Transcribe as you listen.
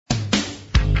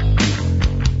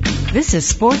This is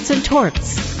Sports and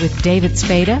Torts with David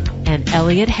Spada and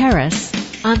Elliot Harris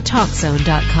on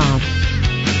TalkZone.com.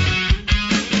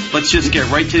 Let's just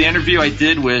get right to the interview I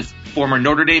did with former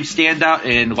Notre Dame standout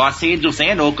in Los Angeles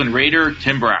and Oakland Raider,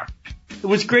 Tim Brown. It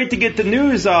was great to get the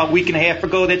news a week and a half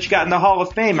ago that you got in the Hall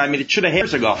of Fame. I mean, it should have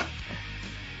years ago.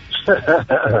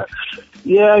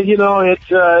 Yeah, you know, it's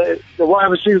the wide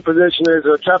receiver position is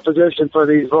a tough position for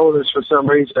these voters for some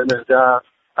reason, and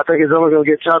I think it's only going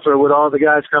to get tougher with all the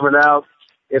guys coming out.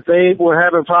 If they were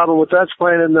having a problem with us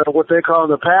playing in what they call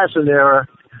the passing era,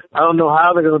 I don't know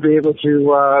how they're going to be able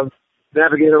to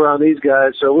navigate around these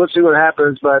guys. So we'll see what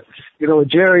happens. But, you know, with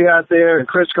Jerry out there and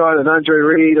Chris Carter and Andre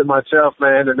Reed and myself,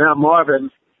 man, and now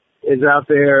Marvin is out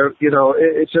there, you know,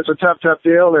 it's just a tough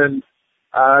deal. And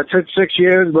it took 6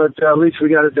 years, but at least we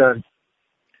got it done.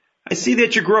 I see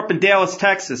that you grew up in Dallas,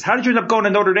 Texas. How did you end up going to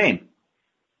Notre Dame?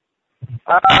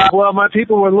 Well, my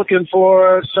people were looking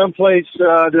for someplace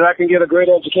that I can get a great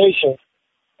education.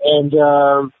 And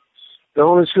the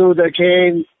only school that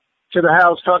came to the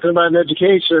house talking about an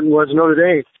education was Notre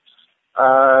Dame.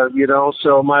 You know,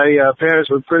 so my parents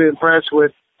were pretty impressed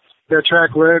with their track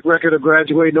record of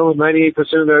graduating over 98%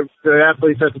 of their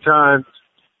athletes at the time.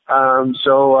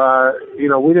 You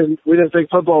know, we didn't think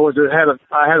football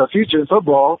I had a future in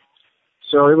football.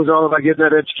 So it was all about getting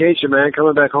that education, man,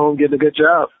 coming back home, getting a good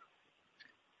job.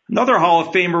 Another Hall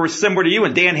of Famer was similar to you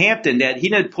and Dan Hampton, that he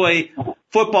didn't play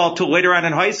football till later on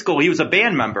in high school. He was a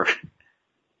band member.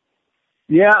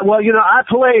 Yeah, well, you know, I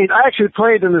actually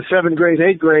played in the 7th grade,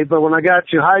 8th grade, but when I got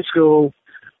to high school,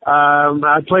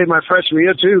 I played my freshman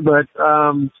year too, but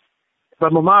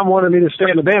my mom wanted me to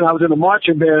stay in the band. I was in the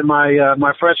marching band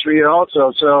my freshman year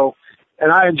also, so,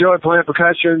 and I enjoyed playing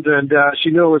percussions, and she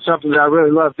knew it was something that I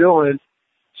really loved doing.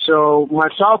 So my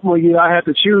sophomore year, I had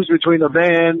to choose between the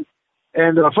band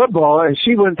and football, and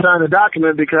she wouldn't sign the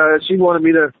document because she wanted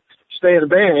me to stay in the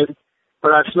band,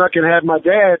 but I snuck and had my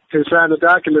dad to sign the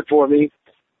document for me.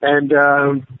 And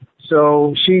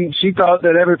so she thought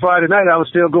that every Friday night I was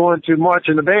still going to march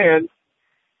in the band.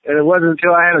 And it wasn't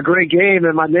until I had a great game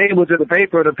and my name was in the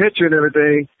paper, the picture and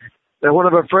everything, that one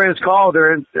of her friends called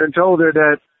her and told her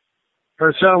that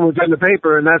her son was in the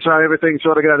paper, and that's how everything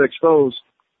sort of got exposed.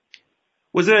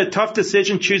 Was it a tough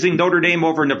decision choosing Notre Dame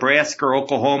over Nebraska or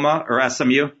Oklahoma or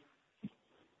SMU?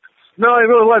 No, it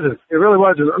really wasn't. It really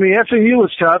wasn't. I mean, SMU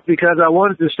was tough because I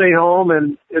wanted to stay home,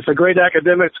 and it's a great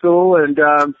academic school, and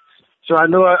so I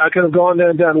knew I could have gone there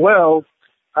and done well.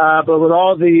 But with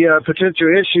all the potential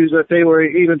issues that they were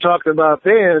even talking about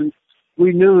then,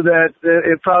 we knew that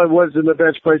it probably wasn't the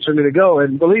best place for me to go.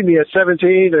 And believe me, at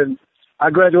 17, and I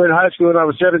graduated high school when I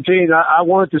was 17, I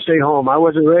wanted to stay home. I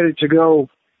wasn't ready to go,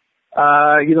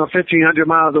 1,500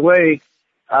 miles away.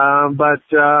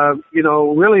 You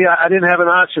know, really, I didn't have an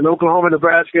option. Oklahoma,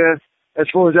 Nebraska, as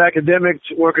far as academics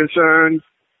were concerned,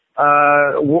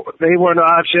 they weren't an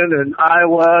option, and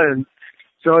Iowa, and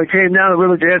so it came down to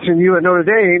really to SMU and Notre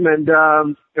Dame, and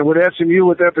with SMU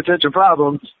with their potential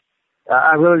problems,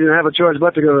 I really didn't have a choice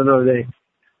but to go to Notre Dame.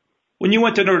 When you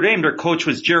went to Notre Dame, their coach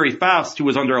was Jerry Faust, who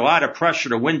was under a lot of pressure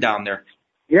to win down there.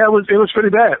 Yeah, it was pretty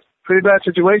bad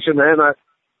situation, man.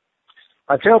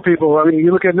 I tell people, I mean,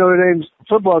 you look at Notre Dame's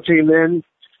football team, then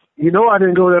you know I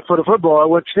didn't go there for the football. I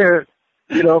went there,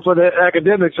 for the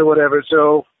academics or whatever.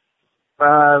 So,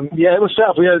 yeah, it was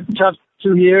tough. We had a tough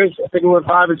 2 years. I think we went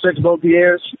 5 and 6 both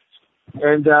years.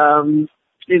 And,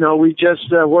 we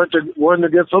just weren't a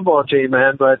good football team,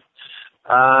 man. But,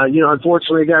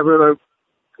 unfortunately, got rid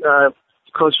of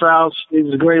Coach Faust. He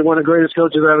was one of the greatest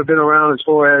coaches I've ever been around as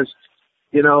far as,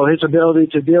 his ability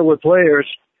to deal with players.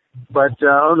 But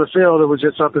on the field, it was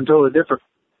just something totally different.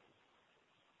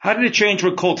 How did it change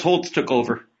when Coach Holtz took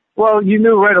over? Well, you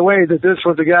knew right away that this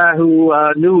was a guy who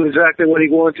knew exactly what he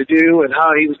wanted to do and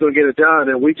how he was going to get it done.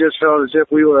 And we just felt as if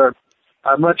we were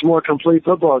a much more complete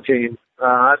football team.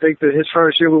 I think that his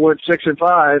first year we went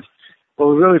 6-5, but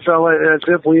we really felt as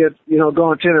if we had,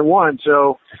 gone 10-1.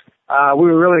 So we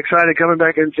were really excited coming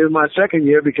back into my second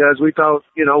year because we thought,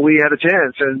 we had a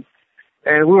chance.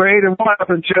 And we were 8-1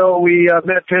 up until we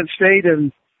met Penn State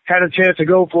and had a chance to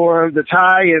go for the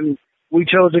tie, and we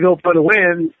chose to go for the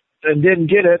win and didn't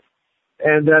get it.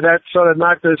 And that sort of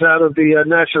knocked us out of the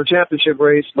national championship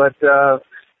race. But we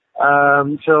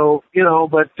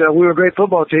were a great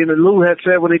football team. And Lou had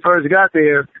said when he first got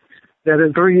there that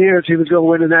in 3 years he was going to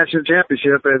win the national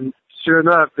championship. And sure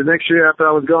enough, the next year after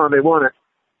I was gone, they won it.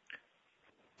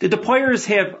 Did the players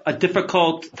have a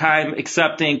difficult time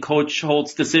accepting Coach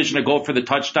Holtz's decision to go for the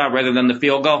touchdown rather than the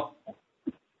field goal?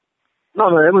 No,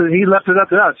 he left it up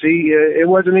to us. It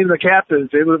wasn't even the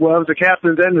captains. It was the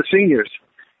captains and the seniors.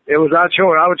 it was our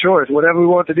choice, whatever we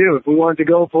wanted to do. If we wanted to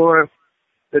go for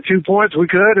the 2 points, we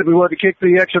could. If we wanted to kick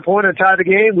the extra point and tie the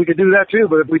game, we could do that too.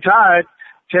 But if we tied,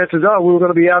 chances are we were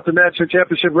going to be out the national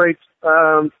championship race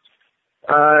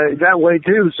that way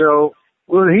too. So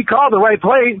he called the right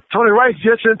play. Tony Rice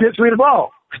just didn't pitch me the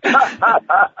ball.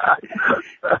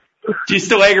 Do you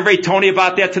still aggravate Tony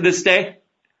about that to this day?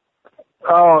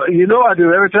 Oh, you know I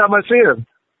do every time I see him.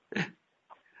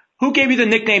 Who gave you the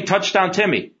nickname Touchdown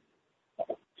Timmy?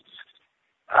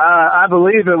 I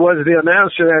believe it was the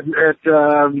announcer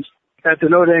at the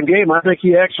Notre Dame game. I think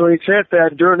he actually said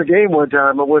that during the game one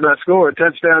time when I scored,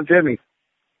 Touchdown Timmy.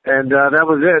 And that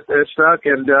was it. It stuck,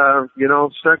 and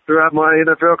stuck throughout my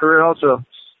NFL career also.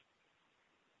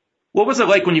 What was it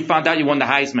like when you found out you won the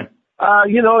Heisman?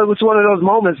 It was one of those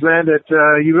moments, man, that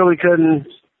you really couldn't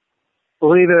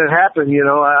believe it had happened.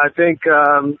 I think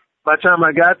by the time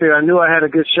I got there, I knew I had a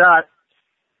good shot,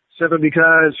 simply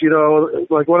because,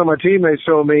 like one of my teammates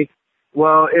told me,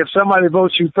 well, if somebody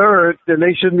votes you third, then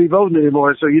they shouldn't be voting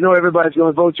anymore. So everybody's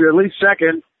going to vote you at least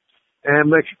second,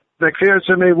 and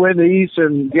McPherson may win the East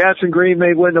and Gaston Green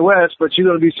may win the West, but you're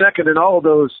going to be second in all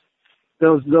those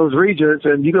regions,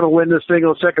 and you're going to win this thing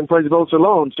on second place votes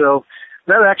alone. So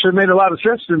that actually made a lot of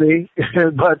sense to me.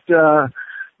 But,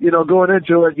 going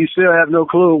into it, you still have no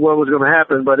clue what was going to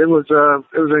happen, but it was an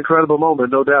incredible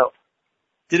moment, no doubt.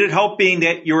 Did it help being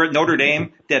that you were at Notre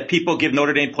Dame, that people give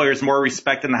Notre Dame players more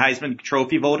respect in the Heisman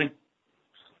Trophy voting?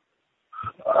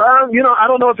 I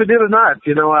don't know if it did or not.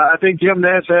 I think Jim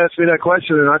Nantz asked me that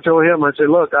question, and I told him, I said,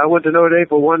 look, I went to Notre Dame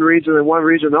for one reason and one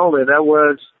reason only. That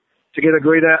was to get a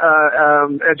great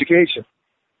education.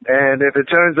 And if it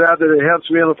turns out that it helps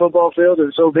me on the football field,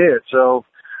 then so be it. So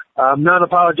I'm not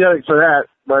apologetic for that.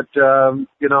 But,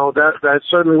 that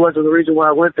certainly wasn't the reason why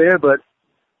I went there. But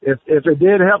if it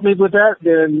did help me with that,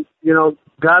 then,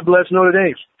 God bless Notre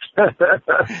Dame.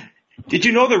 Did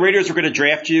you know the Raiders were going to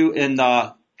draft you in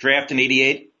the draft in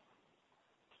 '88?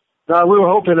 No, we were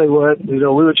hoping they would. We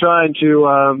were trying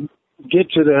to get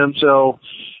to them. So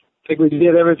I think we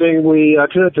did everything we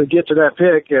could to get to that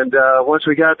pick. And once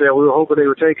we got there, we were hoping they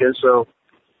would take us. So,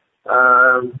 they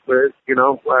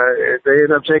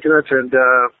ended up taking us, and,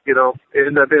 it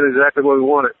ended up being exactly what we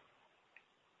wanted.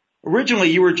 Originally,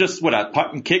 you were just, a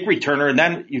punt and kick returner, and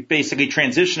then you basically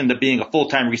transitioned into being a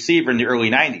full-time receiver in the early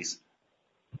 90s.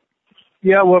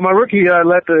 Yeah, well, my rookie year, I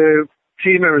led the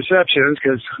team in receptions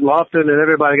because Lofton and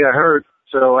everybody got hurt,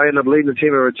 so I ended up leading the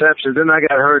team in receptions. Then I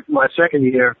got hurt my second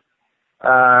year,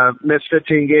 missed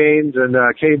 15 games, and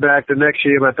came back the next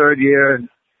year, my third year, and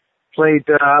played.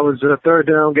 I was a third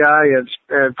down guy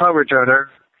and punt returner.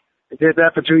 I did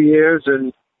that for 2 years,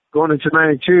 and going into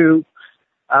 92,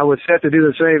 I was set to do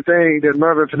the same thing. Then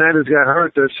Mervyn Fernandez got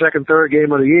hurt the second, third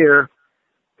game of the year,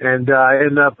 and I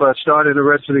ended up starting the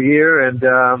rest of the year and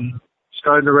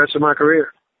starting the rest of my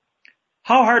career.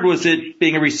 How hard was it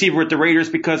being a receiver with the Raiders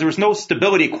because there was no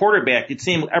stability at quarterback? It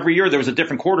seemed every year there was a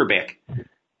different quarterback.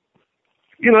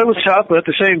 It was tough, but at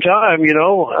the same time,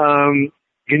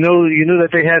 you knew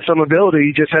that they had some ability.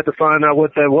 You just had to find out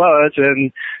what that was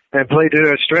and play to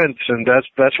their strengths, and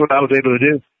that's what I was able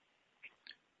to do.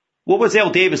 What was Al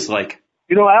Davis like?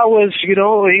 Al was, he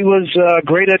was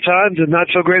great at times and not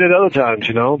so great at other times,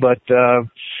 but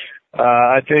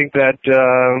I think that,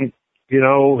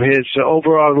 his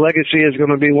overall legacy is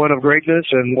going to be one of greatness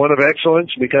and one of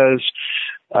excellence because,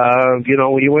 when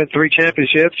you win 3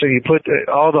 championships and you put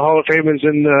all the Hall of Famers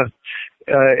in the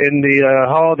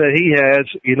hall that he has,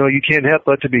 you can't help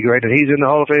but to be great, and he's in the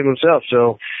Hall of Fame himself.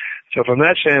 So from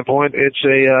that standpoint, it's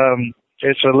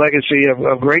a legacy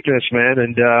of greatness, man,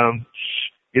 and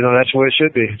that's where it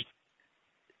should be.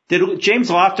 Did James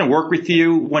Lofton work with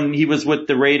you when he was with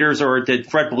the Raiders, or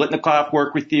did Fred Biletnikoff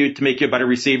work with you to make you a better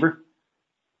receiver?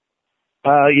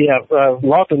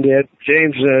 Lofton did.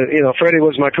 James, Freddie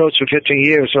was my coach for 15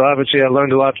 years, so obviously I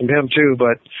learned a lot from him too.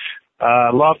 But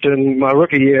Lofton, my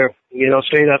rookie year,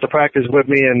 stayed out to practice with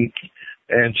me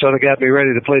and sort of got me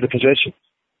ready to play the position.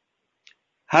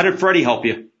 How did Freddie help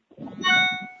you?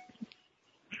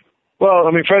 Well,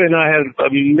 Freddie and I had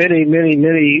many, many,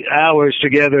 many hours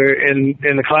together in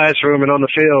the classroom and on the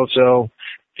field. So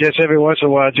just every once in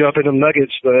a while, jump in them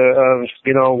nuggets of,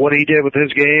 what he did with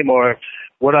his game or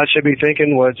what I should be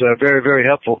thinking was very, very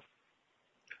helpful.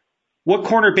 What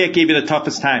cornerback gave you the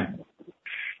toughest time?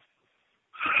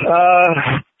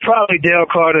 Probably Dale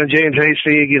Carter and James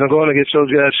Hasty. Going against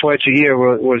those guys twice a year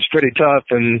was pretty tough,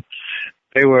 and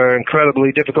they were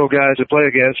incredibly difficult guys to play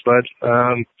against, but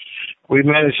we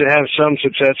managed to have some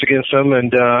success against them,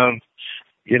 and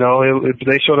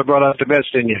they sort of brought out the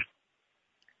best in you.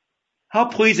 How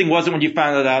pleasing was it when you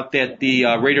found out that the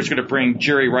Raiders were going to bring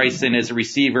Jerry Rice in as a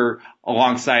receiver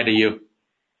alongside of you?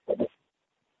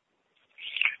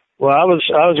 Well, I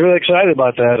was really excited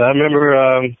about that. I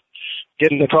remember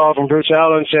getting the call from Bruce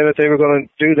Allen saying that they were going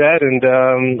to do that,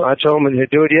 and I told them to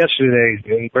do it yesterday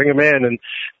and bring him in. And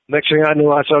next thing I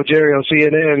knew, I saw Jerry on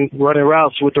CNN running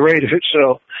routes with the Raiders.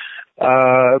 So,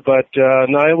 no,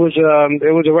 it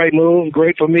was a right move,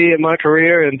 great for me in my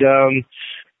career, and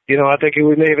I think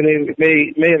it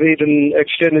may have even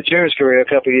extended Jerry's career a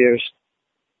couple of years.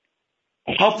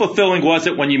 How fulfilling was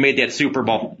it when you made that Super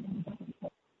Bowl?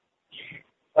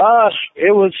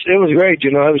 It was great.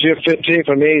 It was year 15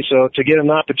 for me. So to get an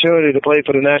opportunity to play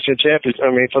for the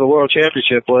for the World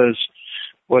Championship was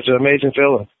an amazing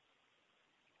feeling.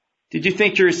 Did you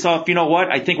think to yourself, you know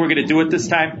what? I think we're going to do it this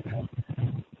time?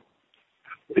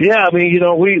 Yeah, we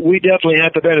definitely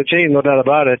had the better team, no doubt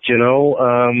about it.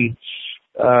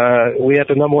 We had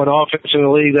the number one offense in the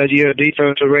league that year.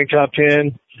 Defense was ranked top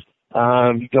 10.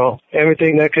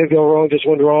 Everything that could go wrong just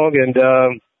went wrong, and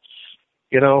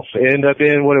it ended up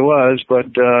being what it was. But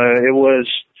it was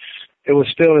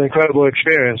still an incredible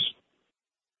experience.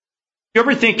 You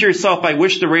ever think to yourself, I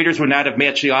wish the Raiders would not have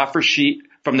matched the offer sheet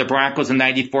from the Broncos in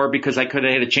 '94 because I could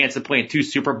have had a chance of playing 2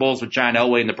 Super Bowls with John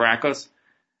Elway and the Broncos?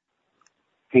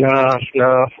 No.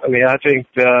 I think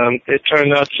it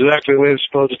turned out exactly the way it was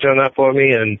supposed to turn out for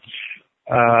me, and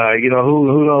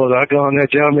who knows? I go on there,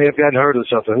 John may have gotten hurt or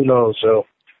something. Who knows? So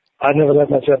I never let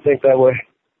myself think that way.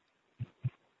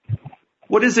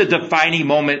 What is a defining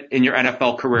moment in your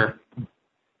NFL career?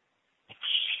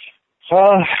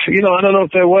 I don't know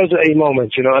if there was a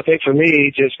moment. I think for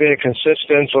me, just being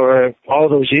consistent for all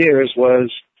those years was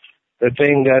the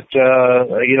thing that,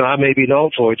 I may be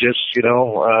known for. Just,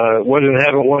 wasn't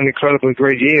having one incredibly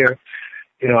great year.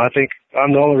 I think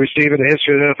I'm the only receiver in the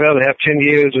history of the NFL to have 10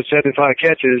 years with 75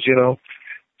 catches,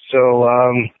 So,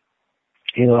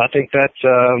 I think that's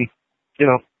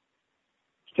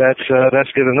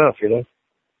good enough,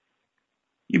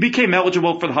 You became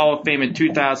eligible for the Hall of Fame in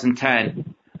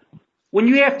 2010. When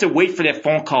you have to wait for that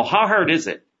phone call, how hard is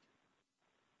it?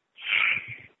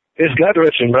 It's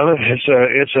gut-wrenching, brother.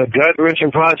 It's a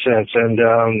gut-wrenching process, and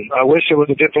I wish there was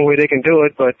a different way they can do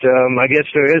it, but I guess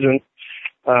there isn't.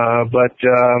 I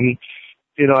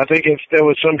think if there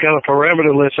was some kind of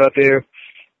parameter list out there,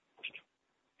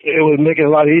 it would make it a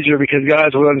lot easier because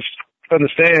guys would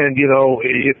understand,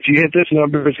 if you hit this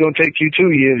number, it's going to take you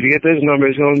 2 years. If you hit this number,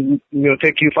 it's going to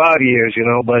take you 5 years,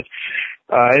 but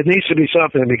it needs to be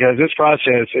something because this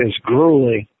process is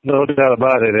grueling, no doubt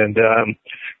about it. And,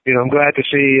 I'm glad to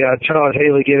see Todd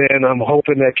Haley get in. I'm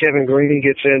hoping that Kevin Green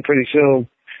gets in pretty soon.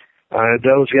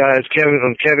 Those guys,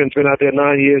 Kevin's been out there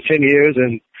 9 years, 10 years,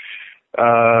 and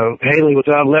Haley was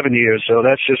out 11 years, so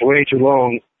that's just way too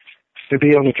long to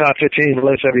be on the top 15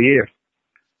 list every year.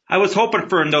 I was hoping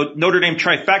for a Notre Dame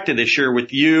trifecta this year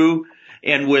with you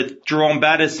and with Jerome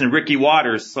Bettis and Ricky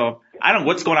Waters. So I don't know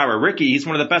what's going on with Ricky. He's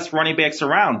one of the best running backs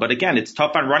around. But again, it's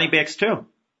tough on running backs too.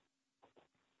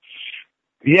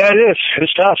 Yeah, it is.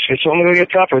 It's tough. It's only going to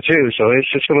get tougher too. So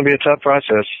it's just going to be a tough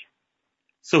process.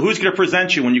 So who's going to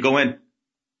present you when you go in?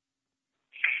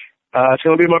 It's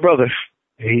going to be my brother.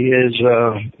 He is,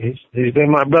 he's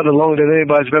been my brother longer than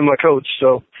anybody's been my coach.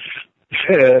 So,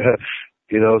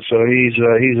 so he's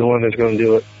the one that's going to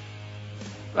do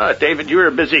it. David, you're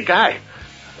a busy guy.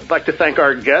 I'd like to thank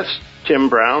our guests, Tim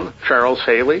Brown, Charles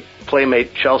Haley,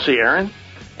 Playmate Chelsea Aaron,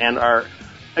 and our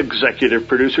executive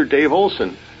producer, Dave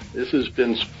Olson. This has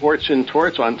been Sports and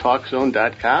Torts on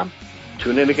TalkZone.com.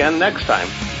 Tune in again next time.